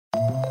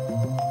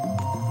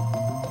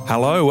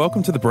Hello,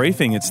 welcome to The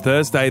Briefing. It's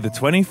Thursday, the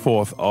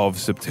 24th of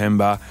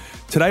September.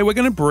 Today we're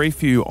going to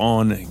brief you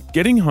on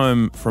getting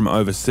home from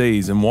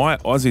overseas and why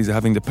Aussies are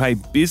having to pay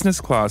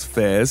business class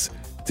fares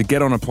to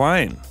get on a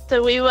plane.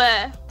 So we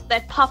were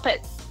their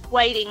puppets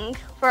waiting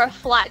for a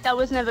flight that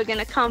was never going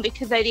to come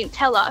because they didn't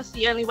tell us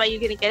the only way you're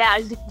going to get out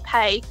is if you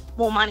pay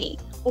more money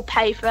or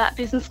pay for that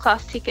business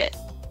class ticket.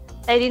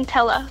 They didn't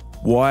tell us.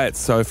 Why it's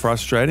so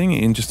frustrating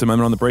in just a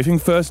moment on The Briefing.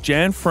 First,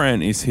 Jan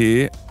Fran is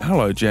here.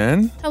 Hello,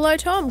 Jan. Hello,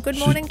 Tom. Good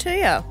morning to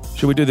you.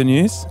 Should we do the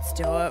news? Let's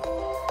do it.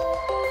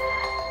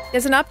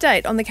 There's an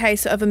update on the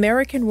case of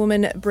American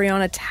woman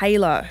Breonna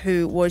Taylor,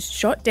 who was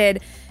shot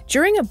dead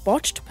during a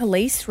botched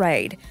police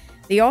raid.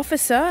 The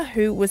officer,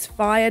 who was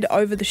fired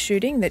over the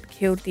shooting that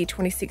killed the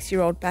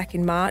 26-year-old back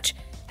in March,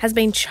 has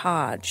been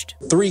charged.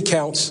 3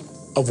 counts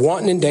of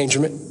wanton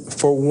endangerment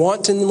for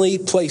wantonly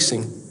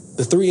placing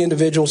the 3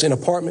 individuals in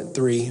apartment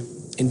 3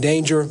 in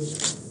danger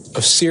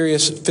of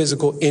serious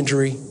physical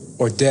injury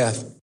or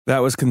death. That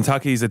was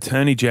Kentucky's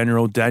Attorney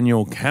General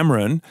Daniel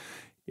Cameron.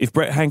 If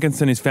Brett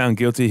Hankinson is found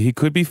guilty, he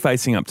could be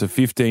facing up to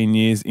 15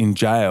 years in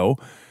jail.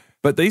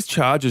 But these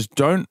charges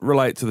don't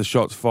relate to the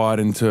shots fired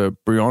into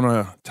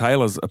Breonna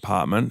Taylor's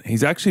apartment.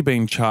 He's actually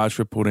being charged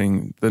for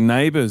putting the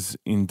neighbours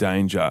in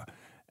danger.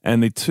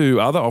 And the 2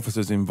 other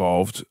officers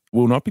involved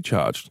will not be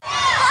charged.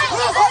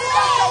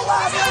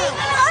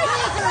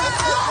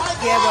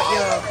 Yeah, what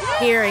you're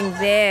hearing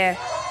there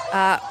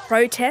are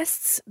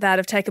protests that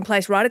have taken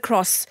place right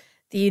across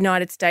the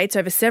United States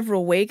over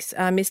several weeks.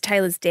 Miss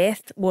Taylor's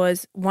death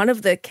was one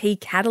of the key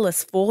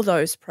catalysts for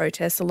those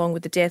protests, along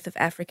with the death of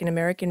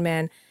African-American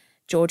man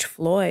George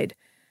Floyd.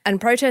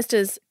 And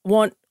protesters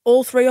want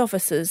all 3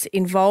 officers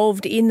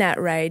involved in that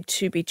raid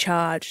to be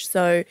charged.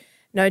 So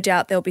no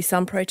doubt there'll be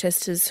some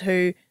protesters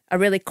who are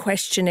really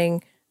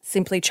questioning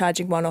simply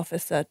charging one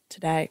officer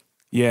today.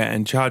 Yeah,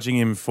 and charging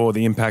him for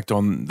the impact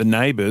on the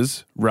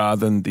neighbours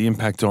rather than the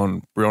impact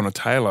on Breonna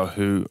Taylor,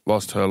 who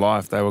lost her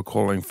life. They were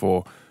calling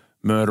for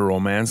murder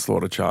or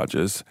manslaughter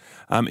charges.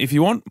 If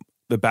you want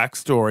the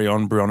backstory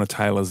on Breonna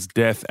Taylor's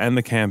death and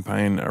the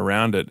campaign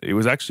around it, it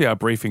was actually our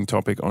briefing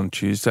topic on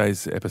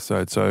Tuesday's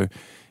episode. So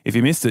if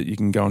you missed it, you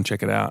can go and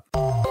check it out.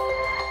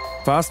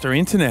 Faster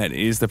internet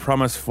is the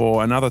promise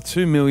for another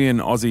 2 million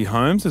Aussie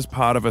homes as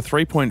part of a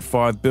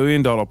 $3.5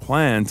 billion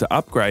plan to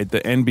upgrade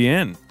the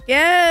NBN.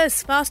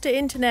 Yes, faster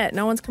internet.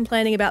 No one's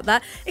complaining about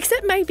that,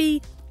 except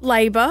maybe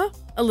Labor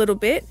a little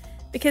bit,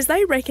 because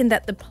they reckon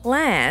that the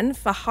plan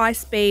for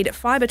high-speed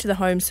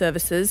fibre-to-the-home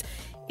services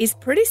is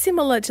pretty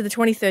similar to the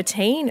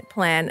 2013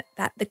 plan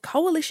that the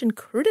coalition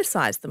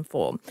criticised them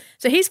for.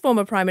 So here's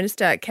former Prime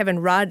Minister Kevin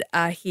Rudd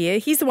here.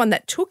 He's the one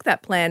that took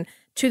that plan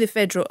to the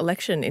federal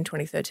election in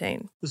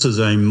 2013. This is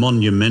a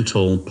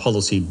monumental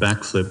policy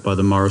backflip by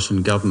the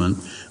Morrison government,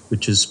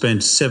 which has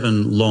spent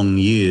 7 long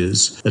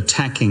years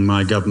attacking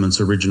my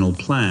government's original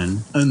plan,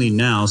 only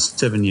now,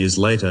 7 years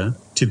later,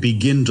 to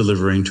begin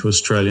delivering to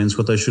Australians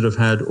what they should have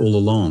had all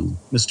along.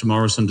 Mr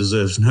Morrison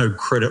deserves no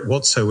credit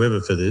whatsoever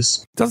for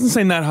this. Doesn't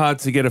seem that hard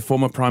to get a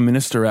former Prime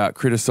Minister out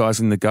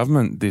criticising the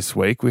government this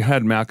week. We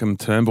had Malcolm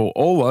Turnbull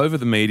all over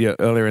the media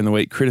earlier in the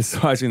week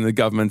criticising the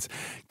government's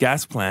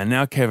gas plan.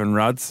 Now Kevin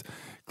Rudd's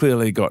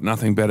clearly got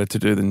nothing better to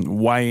do than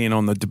weigh in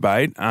on the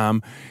debate.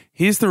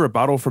 Here's the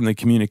rebuttal from the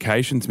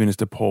Communications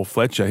Minister, Paul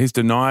Fletcher. He's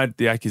denied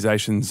the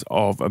accusations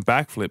of a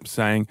backflip,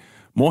 saying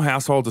more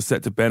households are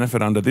set to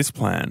benefit under this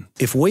plan.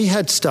 If we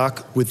had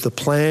stuck with the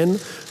plan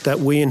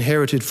that we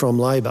inherited from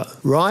Labor,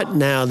 right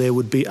now there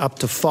would be up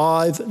to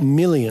 5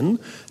 million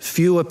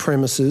fewer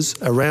premises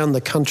around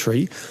the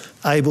country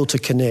able to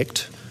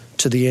connect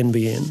to the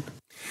NBN.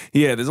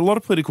 Yeah, there's a lot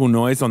of political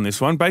noise on this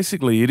one.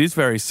 Basically, it is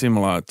very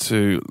similar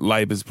to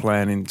Labor's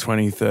plan in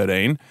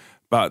 2013,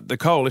 but the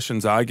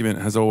coalition's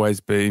argument has always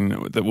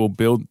been that we'll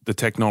build the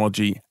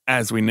technology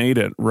as we need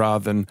it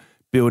rather than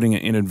building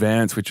it in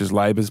advance, which is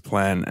Labor's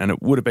plan, and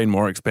it would have been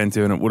more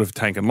expensive and it would have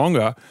taken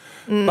longer,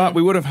 but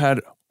we would have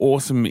had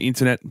awesome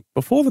internet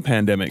before the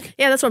pandemic.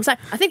 Yeah, that's what I'm saying.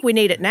 I think we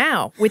need it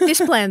now. With this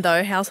plan,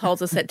 though,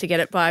 households are set to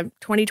get it by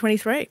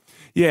 2023.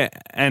 Yeah,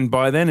 and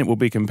by then it will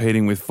be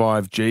competing with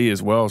 5G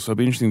as well, so it'll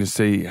be interesting to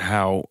see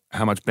how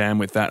much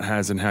bandwidth that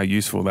has and how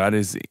useful that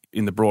is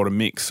in the broader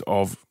mix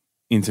of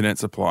internet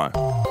supply.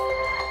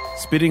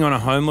 Spitting on a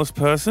homeless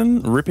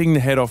person, ripping the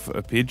head off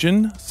a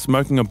pigeon,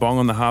 smoking a bong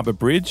on the Harbour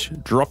Bridge,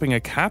 dropping a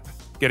cap,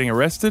 getting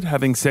arrested,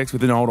 having sex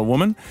with an older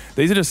woman.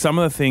 These are just some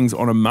of the things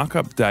on a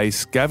muck-up day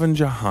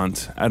scavenger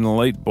hunt at an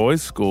elite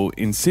boys' school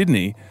in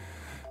Sydney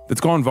that's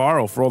gone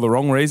viral for all the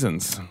wrong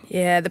reasons.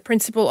 Yeah, the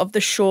principal of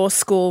the Shaw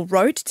School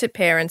wrote to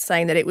parents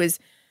saying that it was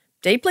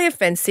deeply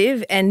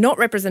offensive and not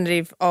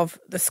representative of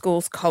the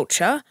school's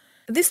culture.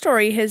 This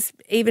story has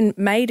even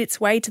made its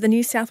way to the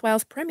New South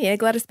Wales Premier,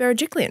 Gladys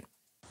Berejiklian.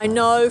 I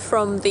know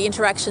from the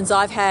interactions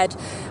I've had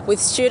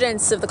with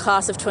students of the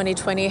class of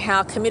 2020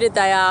 how committed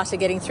they are to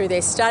getting through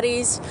their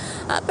studies,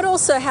 but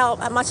also how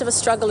much of a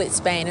struggle it's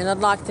been. And I'd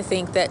like to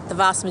think that the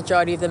vast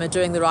majority of them are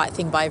doing the right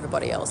thing by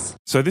everybody else.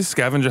 So this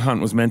scavenger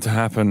hunt was meant to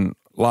happen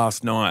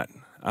last night,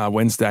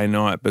 Wednesday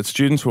night, but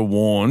students were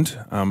warned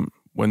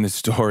when this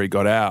story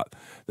got out,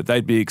 that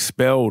they'd be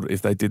expelled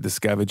if they did the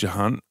scavenger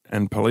hunt,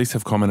 and police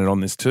have commented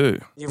on this too.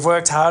 You've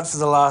worked hard for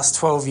the last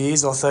 12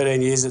 years or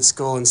 13 years at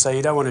school, and so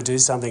you don't want to do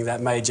something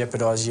that may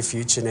jeopardise your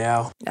future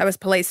now. That was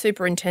Police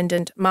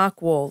Superintendent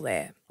Mark Wall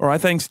there. All right,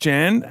 thanks,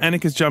 Jan.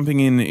 Annika's jumping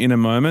in a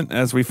moment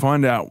as we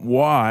find out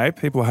why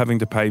people are having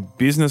to pay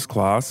business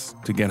class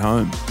to get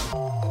home.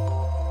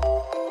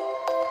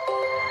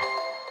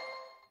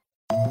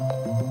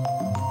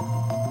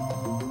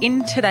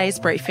 In today's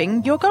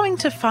briefing, you're going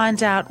to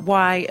find out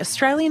why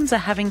Australians are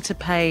having to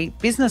pay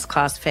business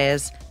class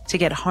fares to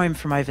get home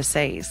from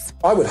overseas.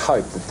 I would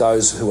hope that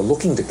those who are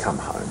looking to come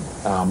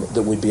home,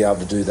 that we'd be able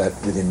to do that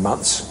within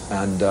months,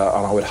 and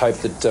I would hope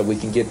that we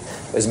can get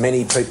as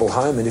many people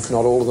home, and if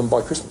not all of them,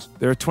 by Christmas.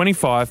 There are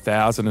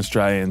 25,000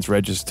 Australians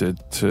registered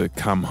to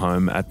come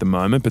home at the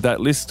moment, but that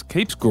list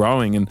keeps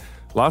growing, and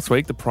last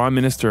week the Prime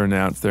Minister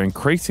announced they're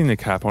increasing the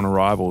cap on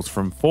arrivals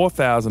from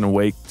 4,000 a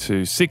week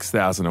to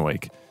 6,000 a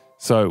week.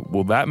 So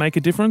will that make a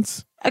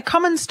difference? A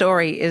common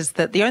story is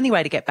that the only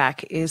way to get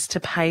back is to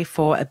pay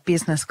for a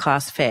business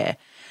class fare.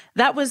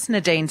 That was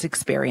Nadine's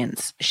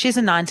experience. She's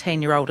a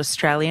 19-year-old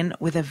Australian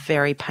with a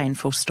very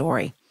painful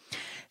story.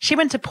 She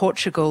went to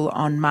Portugal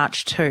on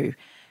March 2,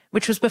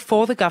 which was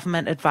before the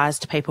government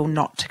advised people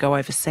not to go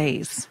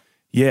overseas.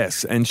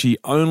 Yes, and she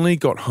only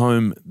got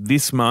home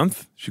this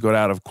month. She got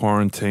out of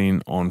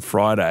quarantine on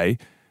Friday.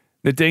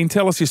 Nadine,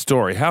 tell us your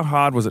story. How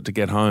hard was it to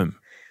get home?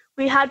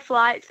 We had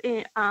flights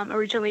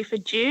originally for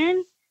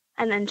June,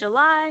 and then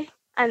July,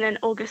 and then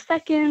August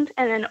 2nd,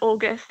 and then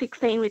August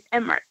 16 with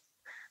Emirates.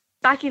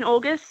 Back in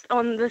August,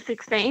 on the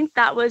 16th,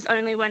 that was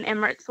only when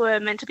Emirates were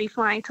meant to be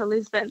flying to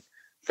Lisbon.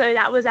 So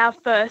that was our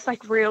first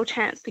real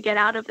chance to get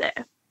out of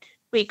there.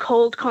 We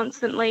called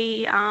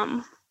constantly,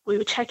 we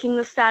were checking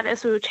the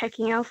status, we were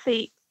checking our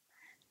seats,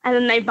 and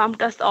then they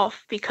bumped us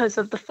off because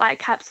of the flight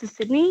caps to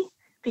Sydney,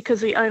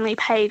 because we only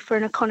paid for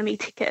an economy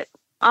ticket.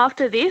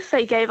 After this,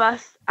 they gave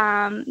us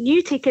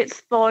new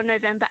tickets for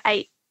November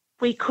 8th.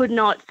 We could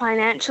not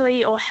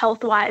financially or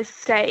health-wise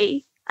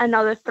stay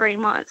another 3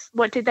 months.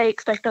 What did they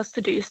expect us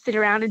to do? Sit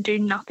around and do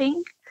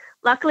nothing?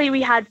 Luckily,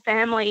 we had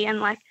family and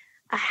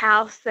a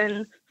house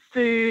and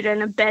food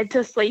and a bed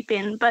to sleep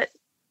in, but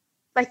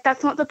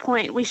that's not the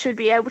point. We should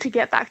be able to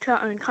get back to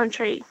our own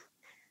country.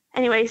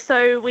 Anyway,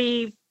 so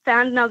we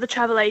found another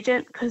travel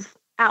agent because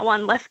our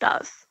one left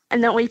us.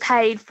 And then we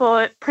paid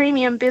for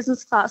premium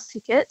business class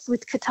tickets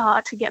with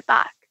Qatar to get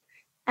back.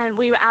 And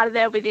we were out of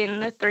there within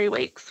the 3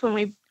 weeks when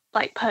we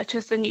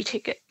purchased the new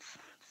tickets.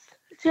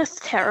 It's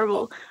just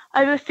terrible.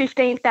 Over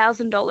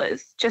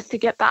 $15,000 just to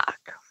get back.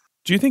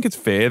 Do you think it's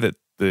fair that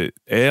the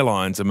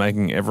airlines are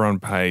making everyone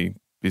pay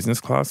business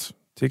class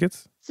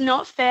tickets? It's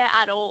not fair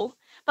at all.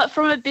 But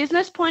from a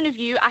business point of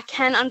view, I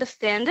can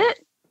understand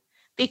it,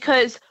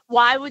 because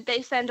why would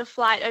they send a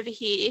flight over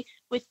here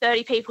with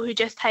 30 people who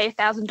just pay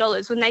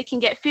 $1,000 when they can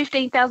get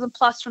 $15,000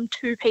 plus from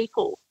 2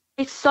 people?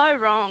 It's so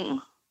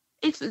wrong.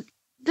 It's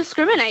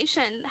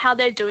discrimination how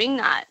they're doing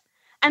that.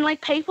 And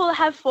people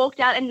have forked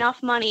out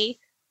enough money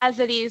as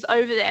it is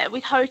over there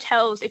with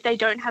hotels if they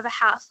don't have a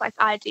house like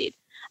I did,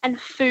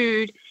 and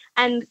food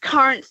and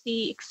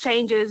currency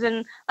exchanges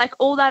and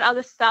all that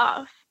other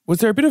stuff. Was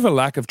there a bit of a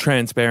lack of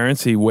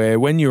transparency where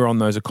when you were on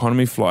those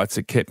economy flights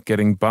that kept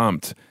getting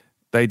bumped,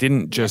 they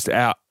didn't just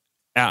out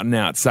and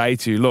out say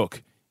to you,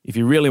 look, if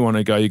you really want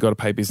to go, you've got to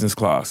pay business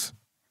class?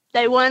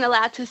 They weren't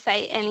allowed to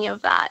say any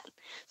of that.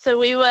 So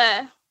we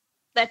were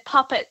their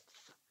puppets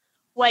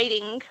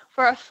waiting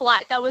for a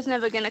flight that was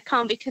never going to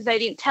come, because they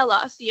didn't tell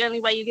us the only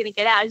way you're going to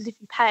get out is if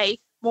you pay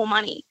more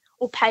money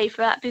or pay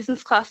for that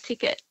business class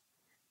ticket.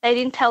 They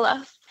didn't tell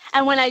us.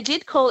 And when I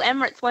did call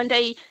Emirates one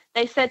day,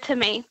 they said to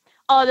me,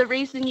 oh, the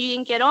reason you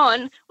didn't get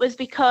on was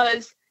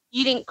because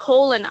you didn't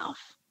call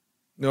enough.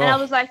 Oh. And I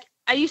was like,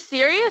 are you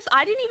serious?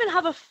 I didn't even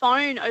have a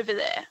phone over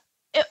there.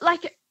 It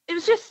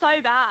was just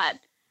so bad.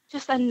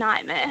 Just a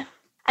nightmare.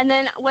 And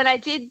then when I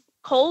did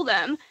call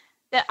them,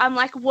 I'm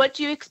like, what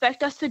do you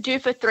expect us to do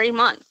for 3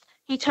 months?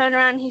 He turned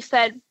around and he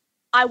said,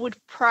 I would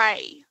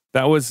pray.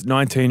 That was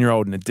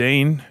 19-year-old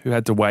Nadine, who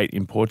had to wait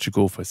in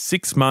Portugal for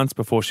 6 months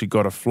before she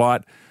got a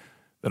flight.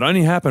 That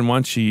only happened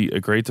once she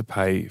agreed to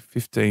pay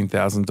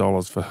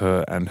 $15,000 for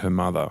her and her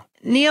mother.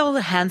 Neil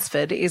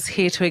Hansford is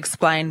here to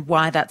explain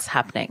why that's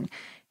happening.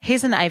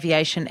 He's an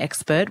aviation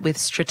expert with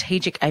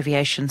Strategic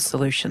Aviation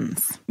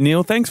Solutions.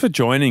 Neil, thanks for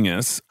joining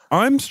us.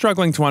 I'm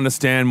struggling to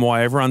understand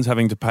why everyone's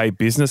having to pay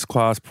business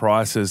class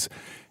prices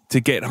to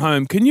get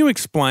home. Can you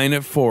explain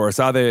it for us?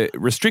 Are there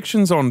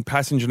restrictions on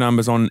passenger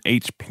numbers on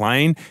each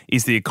plane?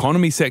 Is the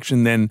economy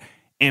section then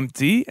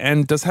empty?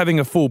 And does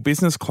having a full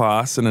business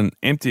class and an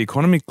empty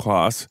economy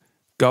class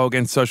go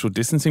against social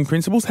distancing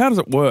principles? How does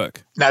it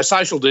work? No,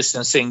 social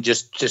distancing,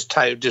 just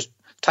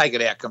take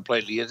it out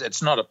completely.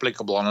 It's not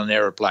applicable on an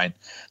aeroplane.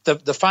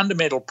 The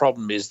fundamental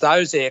problem is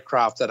those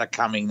aircraft that are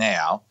coming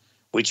now,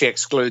 which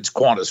excludes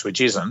Qantas,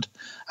 which isn't,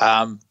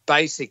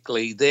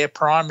 basically their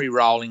primary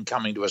role in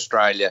coming to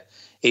Australia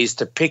is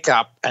to pick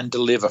up and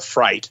deliver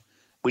freight,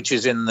 which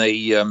is in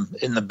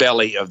the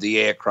belly of the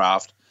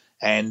aircraft,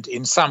 and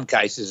in some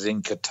cases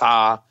in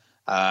Qatar,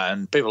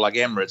 and people like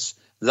Emirates,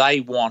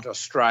 they want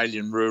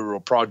Australian rural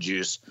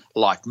produce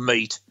like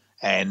meat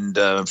and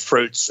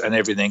fruits and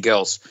everything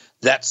else.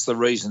 That's the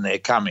reason they're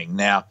coming.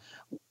 Now,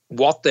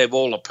 what they've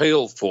all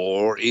appealed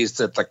for is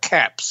that the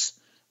caps,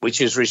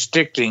 which is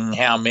restricting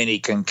how many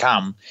can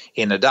come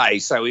in a day.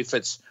 So if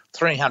it's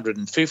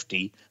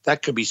 350,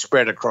 that could be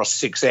spread across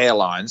 6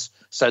 airlines,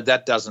 so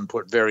that doesn't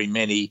put very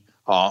many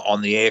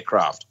on the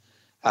aircraft.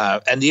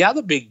 And the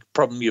other big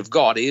problem you've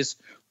got is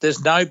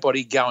there's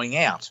nobody going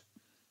out.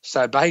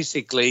 So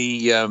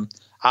basically,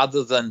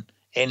 other than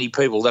any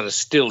people that are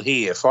still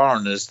here,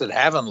 foreigners that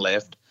haven't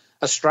left,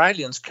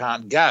 Australians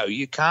can't go.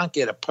 You can't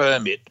get a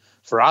permit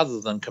for other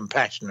than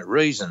compassionate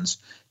reasons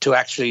to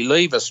actually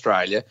leave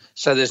Australia.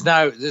 So there's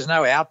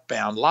no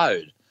outbound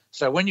load.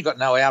 So when you've got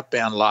no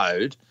outbound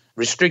load,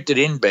 restricted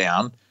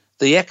inbound,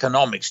 the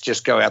economics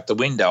just go out the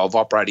window of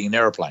operating an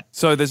aeroplane.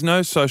 So there's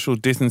no social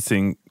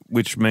distancing,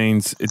 which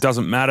means it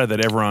doesn't matter that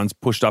everyone's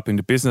pushed up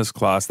into business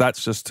class.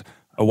 That's just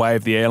a way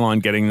of the airline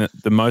getting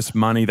the most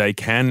money they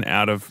can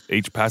out of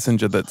each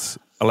passenger that's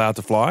allowed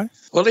to fly?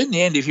 Well, in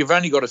the end, if you've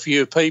only got a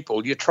few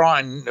people, you try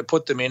and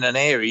put them in an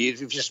area.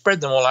 If you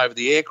spread them all over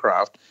the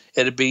aircraft,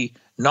 it'd be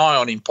nigh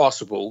on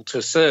impossible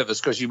to service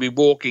because you'd be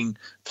walking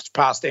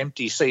past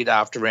empty seat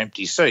after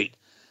empty seat.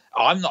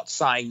 I'm not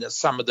saying that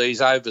some of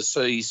these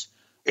overseas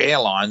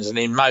airlines, and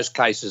in most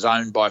cases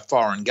owned by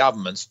foreign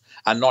governments,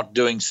 are not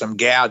doing some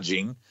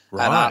gouging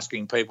and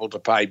asking people to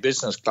pay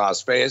business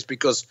class fares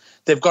because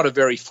they've got a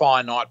very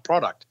finite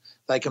product.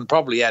 They can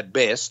probably at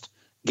best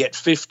get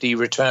 50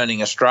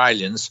 returning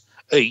Australians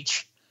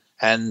each,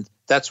 and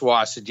that's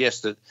why I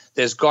suggest that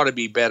there's got to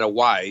be better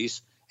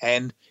ways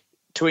and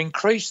to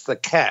increase the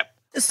cap.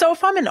 So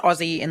if I'm an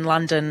Aussie in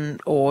London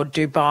or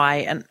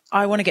Dubai and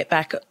I want to get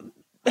back,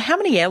 how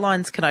many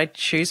airlines can I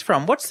choose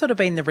from? What's sort of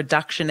been the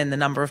reduction in the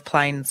number of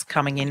planes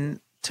coming in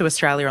to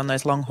Australia on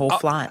those long-haul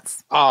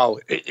flights?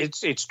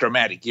 It's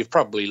dramatic. You've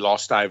probably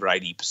lost over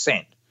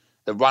 80%.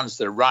 The ones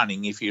that are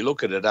running, if you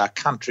look at it, are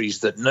countries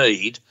that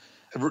need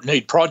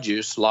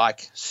produce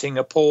like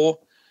Singapore,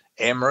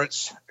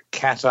 Emirates,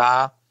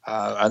 Qatar,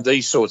 and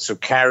these sorts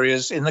of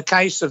carriers. In the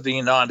case of the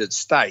United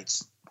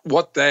States,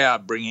 what they are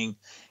bringing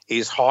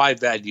is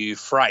high-value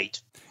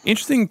freight.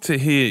 Interesting to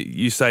hear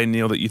you say,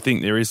 Neil, that you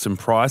think there is some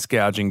price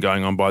gouging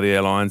going on by the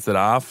airlines that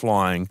are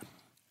flying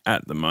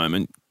at the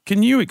moment.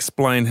 Can you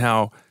explain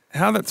how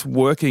that's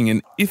working?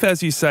 And if,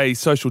 as you say,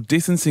 social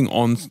distancing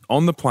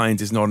on the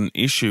planes is not an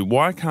issue,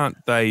 why can't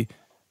they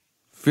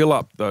fill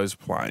up those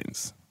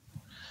planes?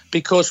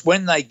 Because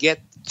when they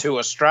get to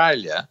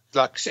Australia,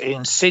 like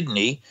in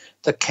Sydney,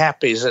 the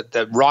cap is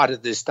right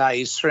at this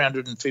day is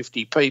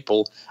 350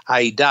 people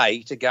a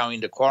day to go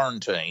into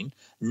quarantine.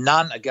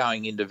 None are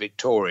going into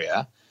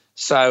Victoria.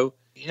 So,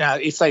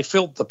 if they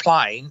filled the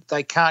plane,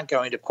 they can't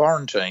go into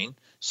quarantine.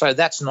 So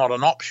that's not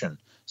an option.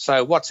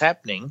 So what's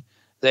happening,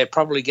 they're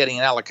probably getting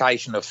an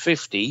allocation of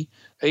 50.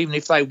 Even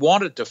if they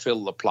wanted to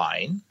fill the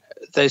plane,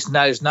 there's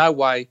no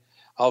way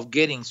of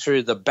getting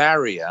through the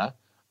barrier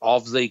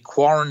of the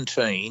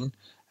quarantine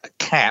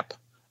cap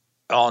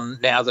on.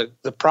 Now,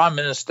 the Prime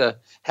Minister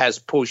has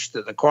pushed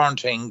that the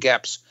quarantine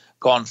cap's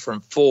gone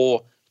from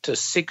 4 to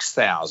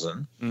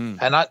 6,000.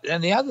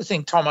 And the other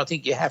thing, Tom, I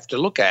think you have to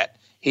look at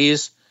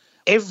is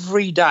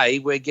every day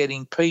we're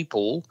getting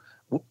people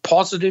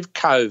positive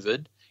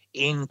COVID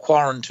in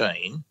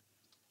quarantine,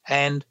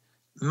 and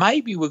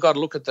maybe we've got to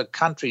look at the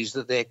countries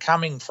that they're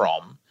coming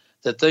from,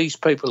 that these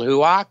people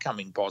who are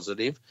coming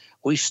positive,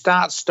 we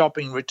start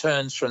stopping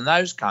returns from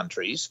those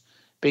countries,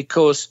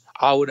 because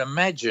I would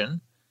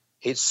imagine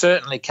it's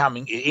certainly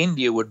coming.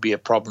 India would be a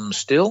problem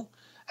still,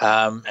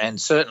 and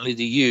certainly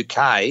the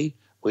UK,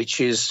 which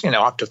is,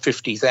 up to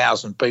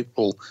 50,000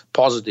 people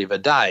positive a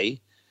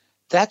day.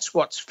 That's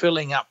what's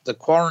filling up the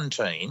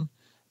quarantine.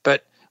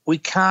 But we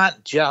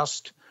can't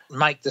just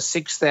make the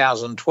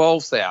 6,000,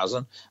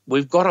 12,000.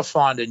 We've got to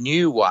find a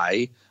new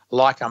way,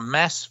 like a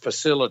mass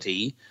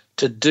facility,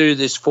 to do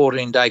this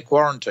 14-day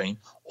quarantine,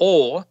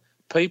 or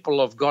people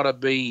have got to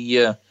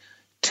be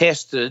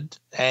tested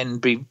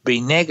and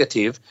be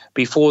negative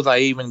before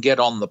they even get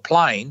on the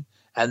plane,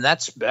 and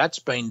that's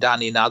been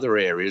done in other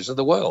areas of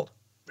the world.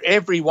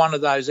 Every one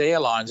of those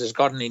airlines has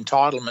got an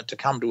entitlement to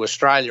come to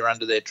Australia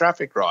under their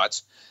traffic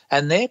rights,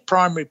 and their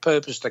primary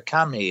purpose to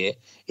come here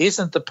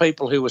isn't the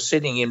people who are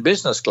sitting in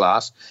business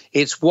class,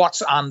 it's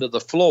what's under the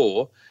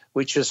floor,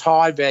 which is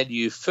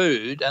high-value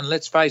food. And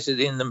let's face it,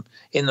 in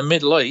the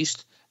Middle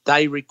East,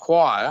 they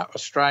require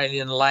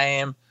Australian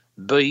lamb,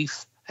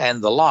 beef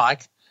and the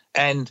like,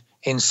 and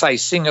in, say,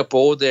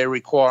 Singapore, they're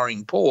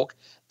requiring pork.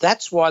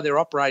 That's why they're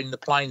operating the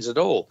planes at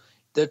all.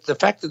 The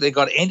fact that they've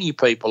got any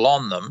people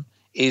on them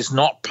is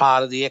not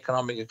part of the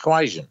economic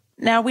equation.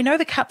 Now, we know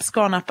the cap's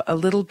gone up a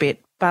little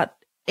bit, but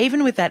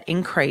even with that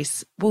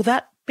increase, will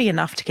that be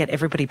enough to get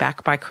everybody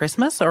back by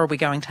Christmas, or are we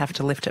going to have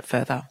to lift it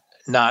further?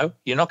 No,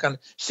 you're not going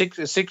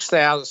to.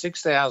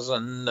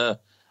 6,000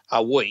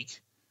 a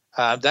week,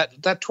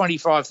 that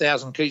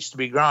 25,000 keeps to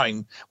be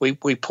growing. We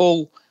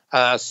pull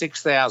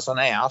 6,000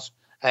 out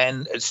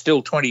and it's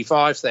still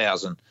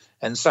 25,000.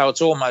 And so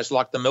it's almost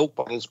like the milk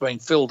bottle's being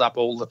filled up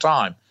all the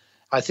time.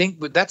 I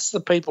think that's the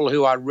people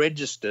who are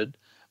registered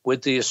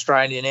with the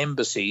Australian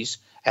embassies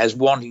as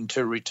wanting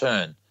to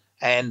return.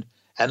 And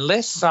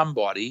unless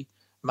somebody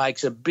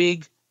makes a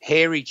big,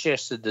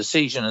 hairy-chested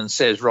decision and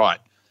says, right,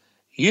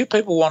 you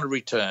people want to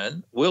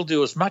return, we'll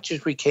do as much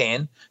as we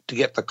can to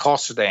get the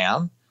costs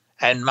down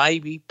and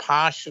maybe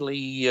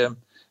partially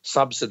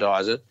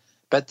subsidise it,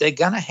 but they're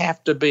going to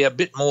have to be a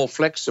bit more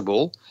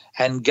flexible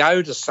and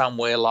go to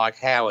somewhere like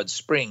Howard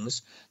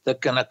Springs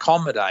that can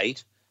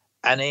accommodate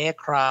an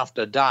aircraft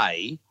a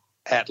day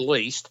at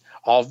least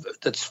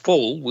that's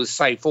full with,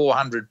 say,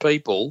 400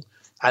 people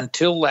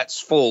until that's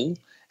full,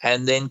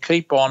 and then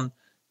keep on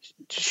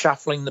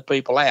shuffling the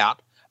people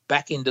out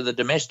back into the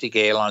domestic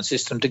airline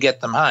system to get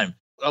them home.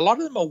 A lot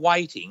of them are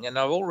waiting, and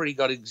I've already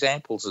got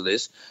examples of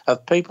this,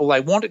 of people,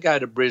 they want to go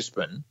to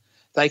Brisbane,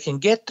 they can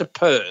get to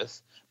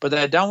Perth, but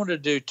they don't want to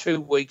do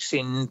 2 weeks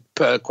in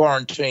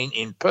quarantine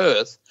in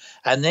Perth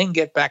and then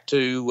get back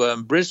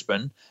to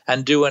Brisbane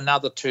and do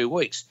another 2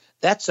 weeks.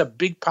 That's a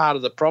big part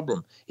of the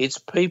problem. It's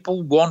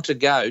people want to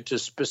go to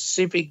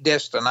specific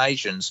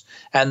destinations,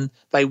 and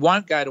they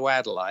won't go to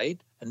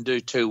Adelaide and do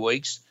 2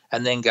 weeks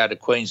and then go to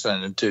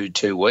Queensland and do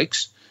 2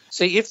 weeks.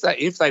 See, if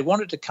they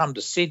wanted to come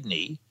to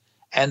Sydney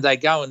and they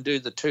go and do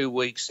the 2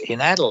 weeks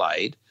in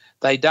Adelaide,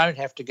 they don't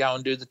have to go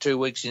and do the 2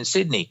 weeks in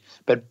Sydney.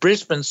 But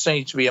Brisbane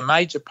seems to be a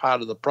major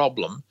part of the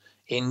problem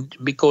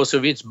because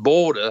of its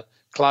border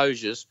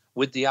closures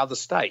with the other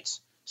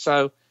states.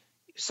 So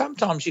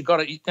sometimes you've got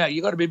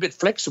to be a bit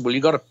flexible.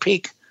 You've got to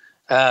pick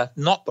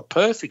not the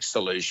perfect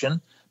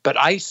solution, but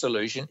a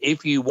solution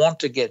if you want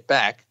to get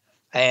back.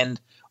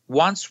 And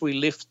once we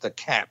lift the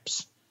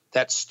caps,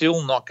 that's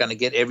still not going to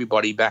get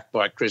everybody back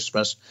by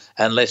Christmas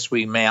unless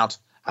we mount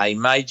a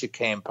major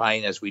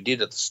campaign as we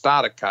did at the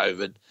start of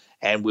COVID,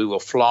 and we were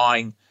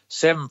flying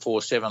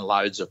 747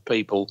 loads of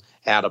people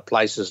out of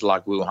places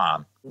like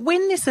Wuhan.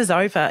 When this is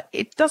over,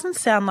 it doesn't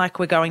sound like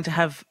we're going to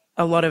have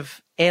a lot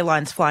of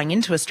airlines flying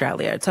into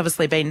Australia. It's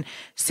obviously been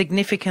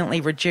significantly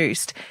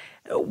reduced.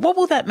 What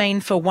will that mean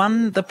for,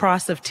 one, the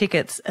price of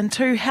tickets, and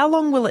two, how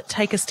long will it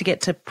take us to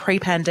get to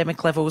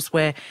pre-pandemic levels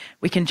where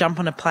we can jump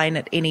on a plane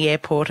at any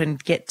airport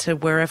and get to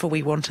wherever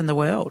we want in the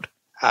world?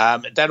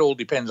 That all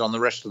depends on the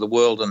rest of the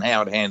world and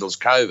how it handles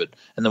COVID.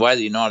 And the way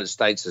the United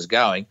States is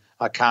going,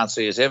 I can't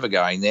see us ever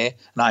going there.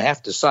 And I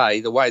have to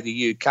say, the way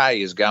the UK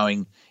is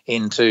going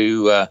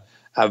into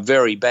a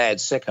very bad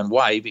second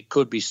wave, it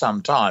could be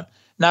some time.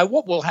 Now,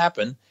 what will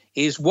happen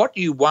is what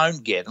you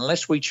won't get,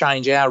 unless we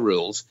change our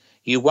rules,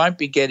 you won't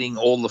be getting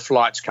all the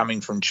flights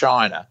coming from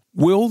China.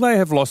 Will they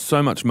have lost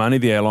so much money,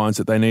 the airlines,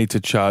 that they need to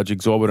charge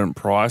exorbitant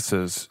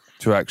prices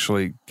to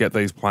actually get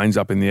these planes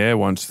up in the air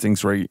once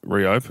things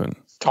reopen?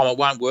 Tom, it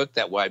won't work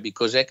that way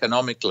because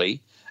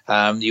economically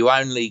you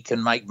only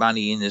can make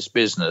money in this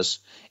business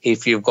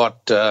if you've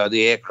got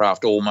the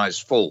aircraft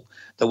almost full.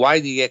 The way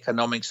the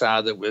economics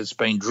are that it's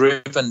been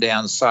driven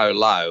down so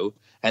low,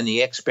 and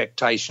the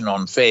expectation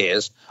on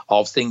fares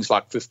of things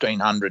like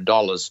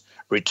 $1,500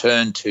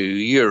 return to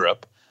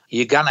Europe,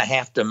 you're going to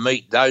have to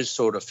meet those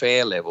sort of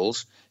fare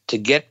levels to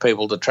get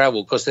people to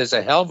travel, because there's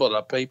a hell of a lot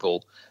of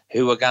people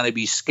who are going to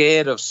be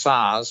scared of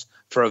SARS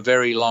for a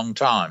very long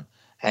time.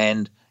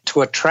 And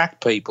to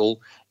attract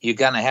people, you're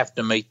going to have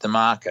to meet the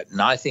market.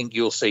 And I think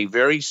you'll see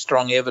very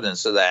strong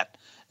evidence of that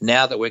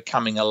now that we're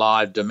coming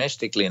alive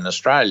domestically in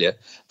Australia,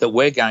 that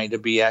we're going to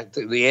be,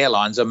 the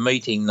airlines are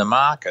meeting the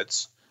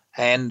markets,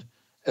 and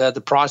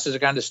the prices are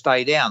going to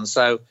stay down.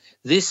 So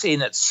this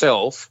in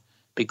itself,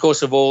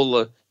 because of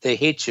all the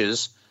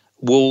hitches,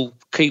 will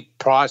keep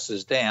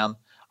prices down,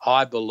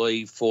 I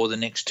believe, for the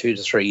next 2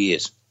 to 3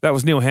 years. That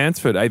was Neil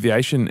Hansford,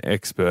 aviation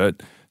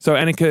expert. So,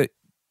 Annika,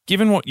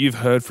 given what you've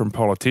heard from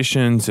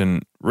politicians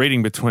and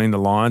reading between the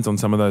lines on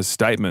some of those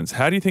statements,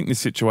 how do you think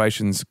this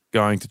situation's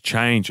going to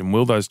change, and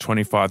will those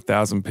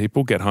 25,000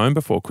 people get home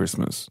before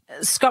Christmas?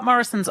 Scott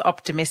Morrison's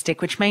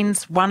optimistic, which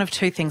means one of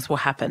two things will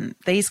happen.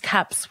 These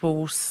caps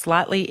will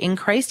slightly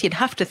increase. You'd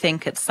have to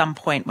think at some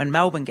point when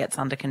Melbourne gets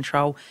under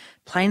control,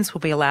 planes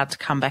will be allowed to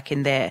come back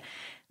in there.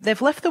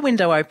 They've left the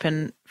window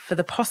open for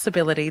the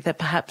possibility that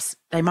perhaps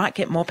they might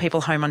get more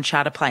people home on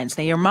charter planes.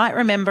 Now, you might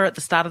remember at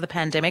the start of the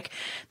pandemic,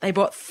 they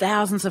brought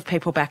thousands of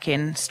people back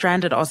in,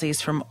 stranded Aussies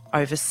from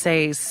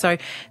overseas. So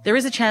there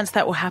is a chance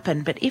that will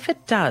happen. But if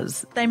it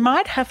does, they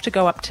might have to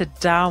go up to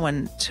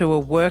Darwin to a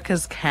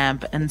workers'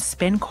 camp and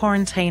spend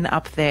quarantine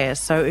up there.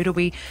 So it'll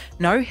be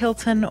no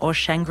Hilton or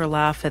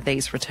Shangri-La for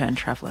these return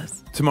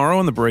travellers. Tomorrow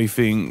on The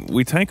Briefing,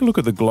 we take a look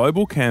at the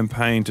global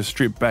campaign to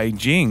strip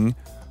Beijing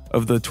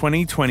of the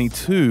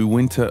 2022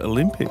 Winter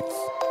Olympics.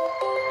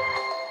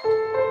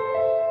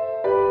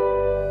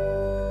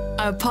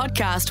 A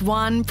Podcast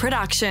One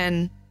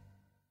production.